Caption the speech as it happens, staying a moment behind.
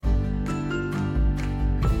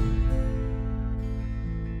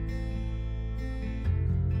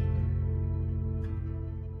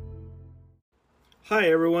Hi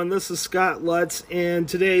everyone, this is Scott Lutz, and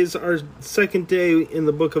today's our second day in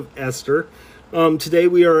the book of Esther. Today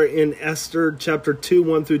we are in Esther chapter 2,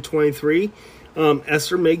 1 through 23.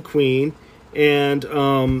 Esther made queen, and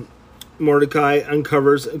Mordecai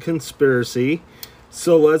uncovers a conspiracy.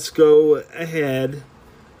 So let's go ahead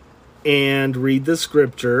and read the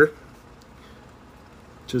scripture.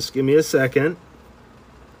 Just give me a second.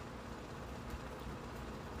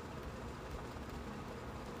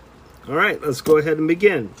 All right, let's go ahead and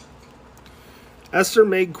begin. Esther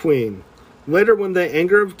made queen. Later, when the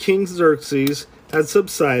anger of King Xerxes had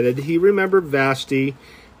subsided, he remembered Vashti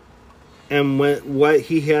and what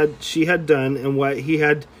she had done and what he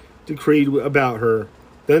had decreed about her.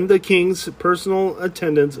 Then the king's personal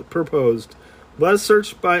attendants proposed, "Let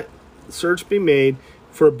a search be made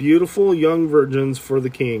for beautiful young virgins for the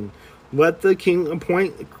king. Let the king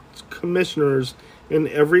appoint commissioners in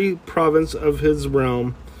every province of his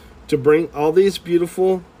realm to bring all these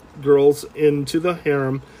beautiful girls into the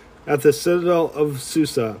harem at the citadel of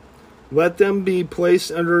Susa. Let them be placed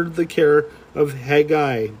under the care of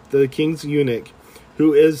Haggai, the king's eunuch,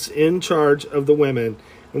 who is in charge of the women,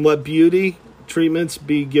 and let beauty treatments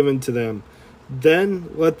be given to them. Then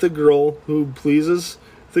let the girl who pleases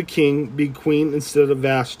the king be queen instead of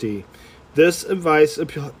Vashti." This advice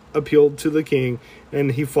appealed to the king,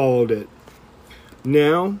 and he followed it.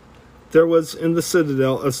 Now there was in the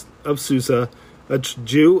citadel of Susa a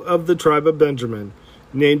Jew of the tribe of Benjamin,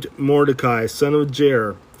 named Mordecai, son of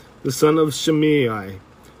Jair, the son of Shimei,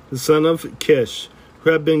 the son of Kish, who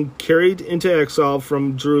had been carried into exile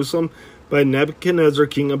from Jerusalem by Nebuchadnezzar,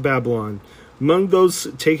 king of Babylon. Among those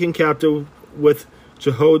taken captive with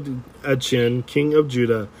Jehoiachin, king of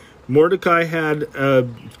Judah, Mordecai had a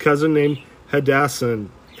cousin named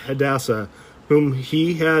Hadassah, whom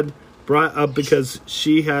he had brought up because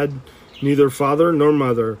she had neither father nor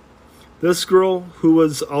mother. This girl, who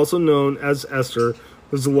was also known as Esther,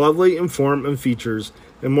 was lovely in form and features,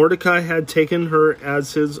 and Mordecai had taken her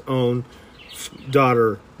as his own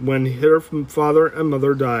daughter when her father and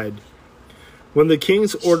mother died. When the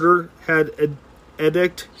king's order had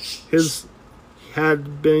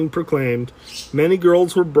been proclaimed, many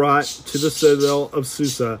girls were brought to the citadel of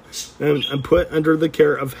Susa and put under the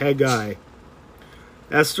care of Haggai.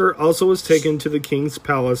 Esther also was taken to the king's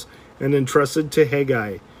palace and entrusted to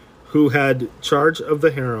Haggai, who had charge of the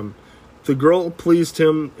harem. The girl pleased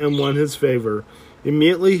him and won his favor.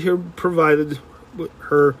 Immediately he provided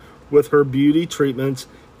her with her beauty treatments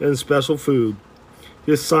and special food.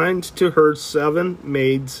 He assigned to her 7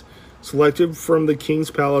 maids selected from the king's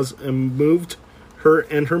palace and moved her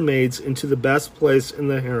and her maids into the best place in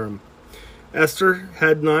the harem. Esther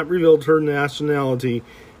had not revealed her nationality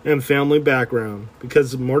and family background,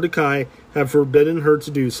 because Mordecai had forbidden her to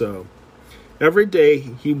do so. Every day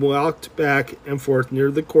he walked back and forth near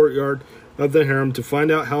the courtyard of the harem to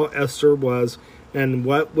find out how Esther was and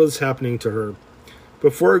what was happening to her.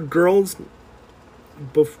 Before a girl's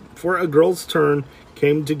turn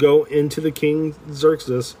came to go into the king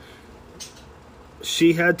Xerxes,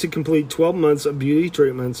 she had to complete 12 months of beauty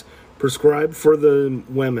treatments prescribed for the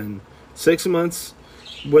women, 6 months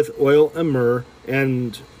with oil and myrrh,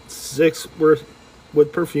 and 6 were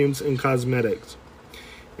with perfumes and cosmetics.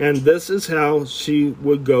 And this is how she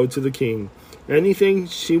would go to the king. Anything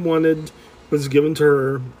she wanted was given to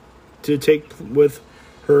her to take with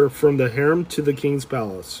her from the harem to the king's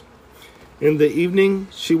palace. In the evening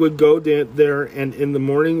she would go there, and in the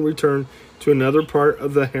morning return to another part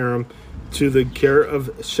of the harem to the care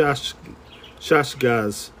of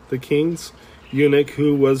Shashgaz, the king's eunuch,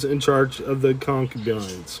 who was in charge of the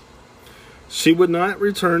concubines. She would not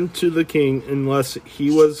return to the king unless he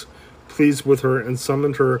was pleased with her and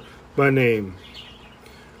summoned her by name.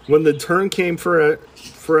 When the turn came for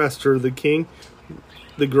Esther, the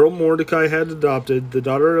girl Mordecai had adopted, the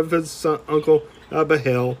daughter of his uncle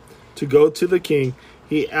Abihail, to go to the king,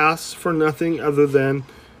 he asked for nothing other than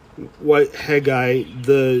what Haggai,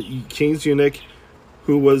 the king's eunuch,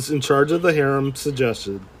 who was in charge of the harem,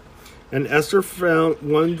 suggested. And Esther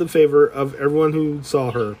won the favor of everyone who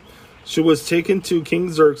saw her. She was taken to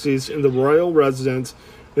King Xerxes in the royal residence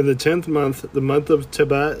in the 10th month, the month of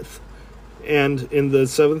Tebeth, and in the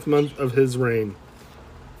 7th month of his reign.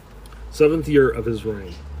 7th year of his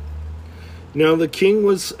reign. Now the king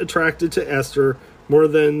was attracted to Esther more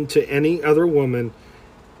than to any other woman,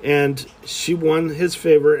 and she won his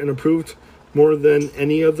favor and approved more than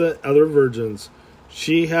any of the other virgins.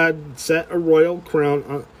 She had set a royal crown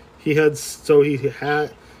on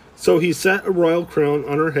So he set a royal crown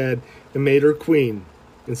on her head and made her queen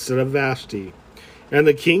instead of Vashti. And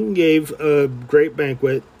the king gave a great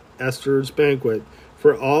banquet, Esther's banquet,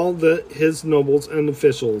 for all his nobles and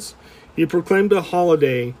officials. He proclaimed a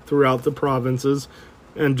holiday throughout the provinces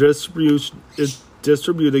and distributed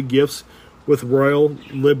gifts with royal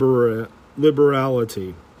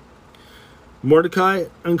liberality. Mordecai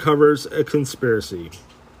uncovers a conspiracy.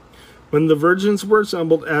 When the virgins were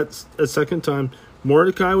assembled at a second time,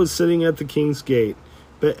 Mordecai was sitting at the king's gate.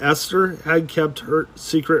 But Esther had kept her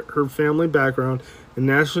secret her family background and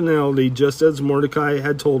nationality, just as Mordecai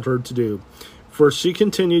had told her to do. For she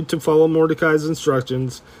continued to follow Mordecai's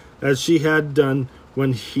instructions, as she had done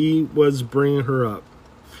when he was bringing her up.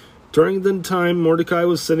 During the time Mordecai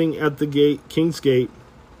was sitting at the king's gate,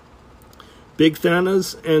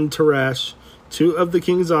 Bigthanas and Teresh, two of the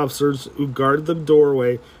king's officers who guarded the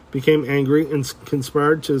doorway, became angry and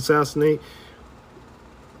conspired to assassinate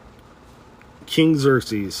King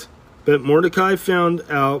Xerxes. But Mordecai found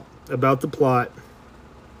out about the plot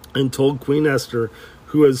and told Queen Esther,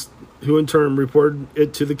 who in turn reported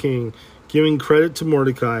it to the king, giving credit to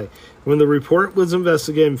Mordecai. When the report was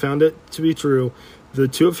investigated and found it to be true, the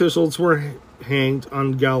two officials were hanged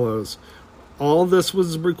on gallows. All this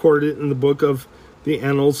was recorded in the book of the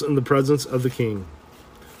Annals in the presence of the king.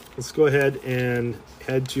 Let's go ahead and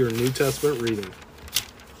head to your New Testament reading.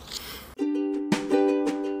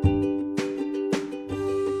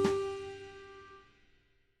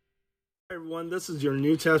 Hi everyone, this is your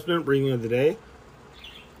New Testament reading of the day.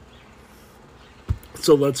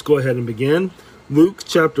 So let's go ahead and begin. Luke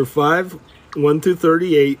chapter 5, 1 through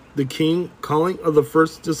 38, the king calling of the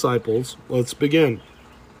first disciples. Let's begin.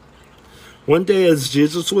 One day as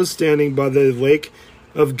Jesus was standing by the lake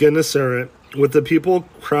of Gennesaret, with the people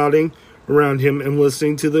crowding around him and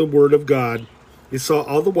listening to the word of God, he saw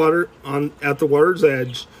all the water at the water's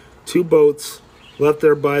edge, two boats left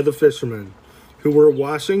there by the fishermen, who were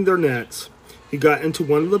washing their nets. He got into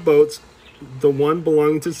one of the boats, the one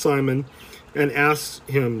belonging to Simon, and asked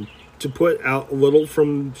him to put out a little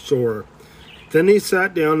from shore. Then he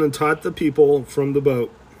sat down and taught the people from the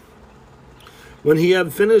boat. When he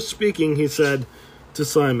had finished speaking, he said to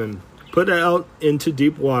Simon, "Put out into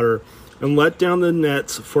deep water and let down the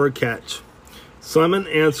nets for a catch." Simon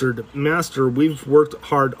answered, "Master, we've worked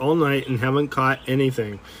hard all night and haven't caught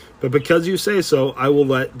anything, but because you say so, I will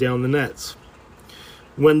let down the nets."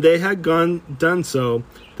 When they had done so,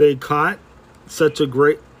 they caught such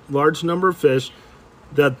a large number of fish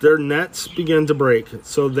that their nets began to break.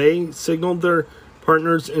 So they signaled their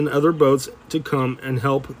partners in other boats to come and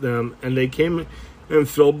help them, and they came and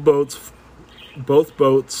filled both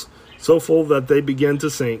boats so full that they began to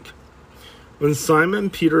sink. When Simon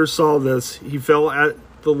Peter saw this, he fell at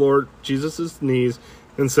the Lord Jesus' knees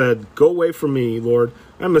and said, "Go away from me, Lord,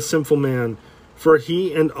 I am a sinful man." For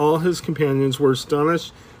he and all his companions were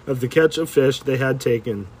astonished at the catch of fish they had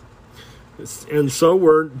taken. And so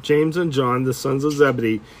were James and John, the sons of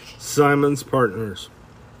Zebedee, Simon's partners.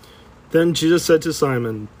 Then Jesus said to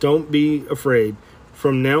Simon, "Don't be afraid.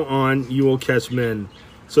 From now on you will catch men."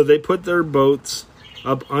 So they put their boats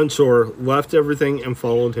up on shore, left everything, and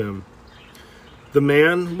followed him. The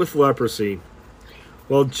man with leprosy.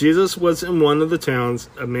 While Jesus was in one of the towns,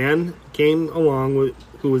 a man came along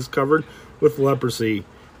who was covered with leprosy.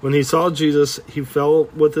 When he saw Jesus, he fell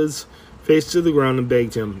with his face to the ground and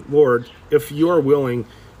begged him, "Lord, if you are willing,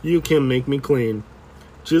 you can make me clean."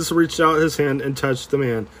 Jesus reached out his hand and touched the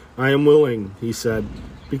man. "I am willing," he said.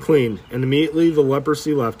 "Be clean." And immediately the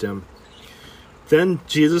leprosy left him. Then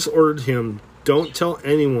Jesus ordered him, "Don't tell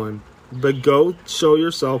anyone, but go show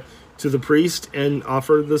yourself to the priest and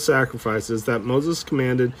offer the sacrifices that Moses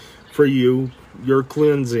commanded for your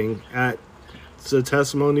cleansing as a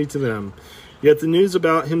testimony to them." Yet the news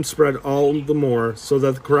about him spread all the more, so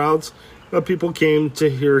that the crowds of people came to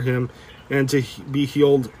hear him and to be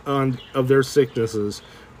healed of their sicknesses.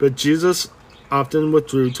 But Jesus often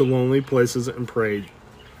withdrew to lonely places and prayed.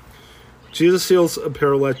 Jesus heals a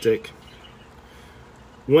paralytic.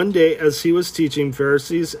 One day, as he was teaching,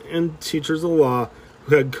 Pharisees and teachers of the law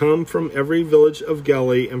who had come from every village of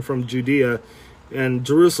Galilee and from Judea and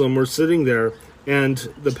Jerusalem were sitting there, and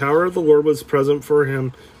the power of the Lord was present for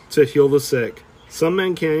him to heal the sick. Some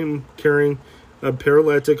men came carrying a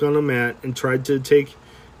paralytic on a mat and tried to take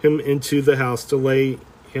him into the house to lay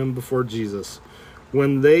him before Jesus.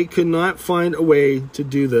 When they could not find a way to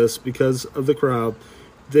do this because of the crowd,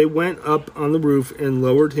 they went up on the roof and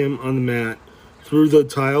lowered him on the mat through the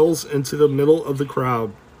tiles into the middle of the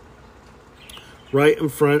crowd, right in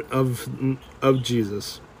front of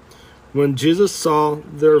Jesus. When Jesus saw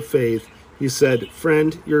their faith, he said,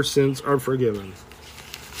 "Friend, your sins are forgiven."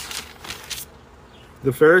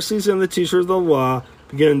 The Pharisees and the teachers of the law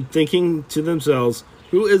began thinking to themselves,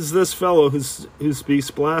 "Who is this fellow who speaks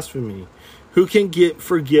blasphemy? Who can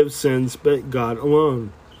forgive sins but God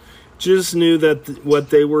alone? Jesus knew that what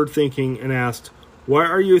they were thinking and asked, "Why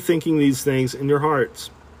are you thinking these things in your hearts?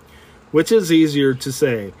 Which is easier to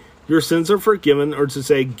say, 'Your sins are forgiven,' or to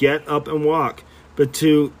say, 'Get up and walk'? But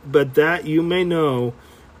that you may know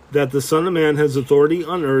that the Son of Man has authority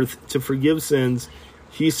on earth to forgive sins,"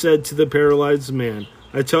 he said to the paralyzed man,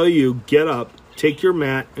 "I tell you, get up, take your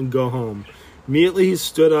mat, and go home." Immediately he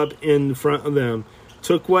stood up in front of them,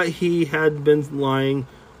 took what he had been lying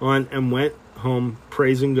on, and went home,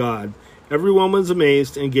 praising God. Everyone was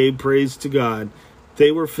amazed and gave praise to God.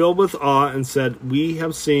 They were filled with awe and said, "We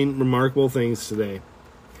have seen remarkable things today."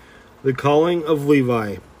 The calling of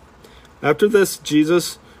Levi. After this,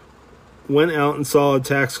 Jesus went out and saw a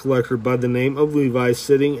tax collector by the name of Levi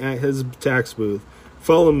sitting at his tax booth.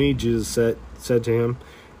 "Follow me," Jesus said to him.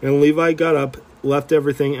 And Levi got up, left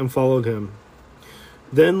everything, and followed him.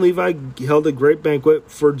 Then Levi held a great banquet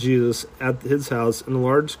for Jesus at his house, and a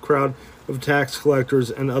large crowd of tax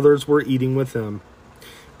collectors and others were eating with them.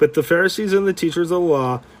 But the Pharisees and the teachers of the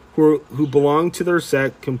law, who belonged to their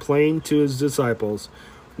sect, complained to his disciples,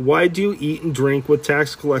 "Why do you eat and drink with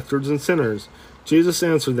tax collectors and sinners?" Jesus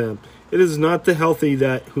answered them, "It is not the healthy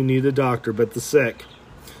who need a doctor, but the sick.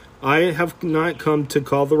 I have not come to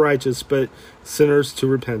call the righteous, but sinners to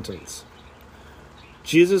repentance."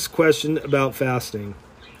 Jesus questioned about fasting.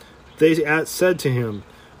 They said to him,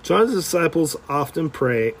 "John's disciples often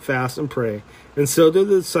fast and pray, and so do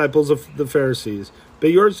the disciples of the Pharisees,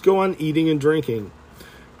 but yours go on eating and drinking."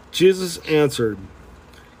 Jesus answered,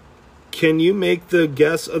 "Can you make the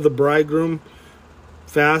guests of the bridegroom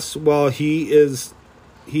fast while he is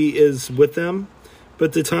with them?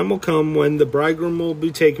 But the time will come when the bridegroom will be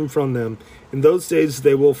taken from them. In those days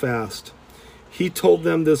they will fast." He told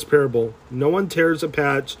them this parable: "No one tears a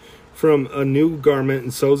patch from a new garment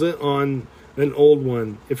and sews it on an old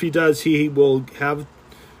one. If he does, he will have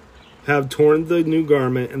torn the new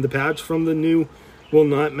garment, and the patch from the new will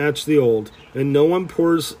not match the old. And no one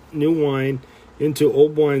pours new wine into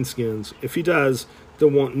old wineskins. If he does, the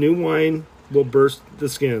new wine will burst the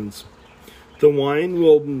skins. The wine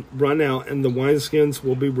will run out, and the wineskins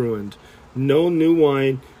will be ruined. No new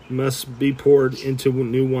wine must be poured into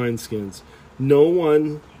new wineskins. No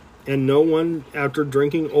one, after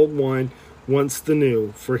drinking old wine, wants the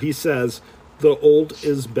new, for he says, the old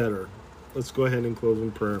is better." Let's go ahead and close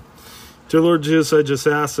in prayer. Dear Lord Jesus, I just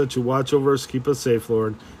ask that you watch over us, keep us safe,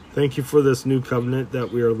 Lord. Thank you for this new covenant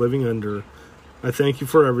that we are living under. I thank you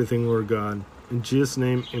for everything, Lord God. In Jesus'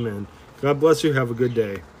 name, amen. God bless you. Have a good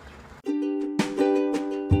day.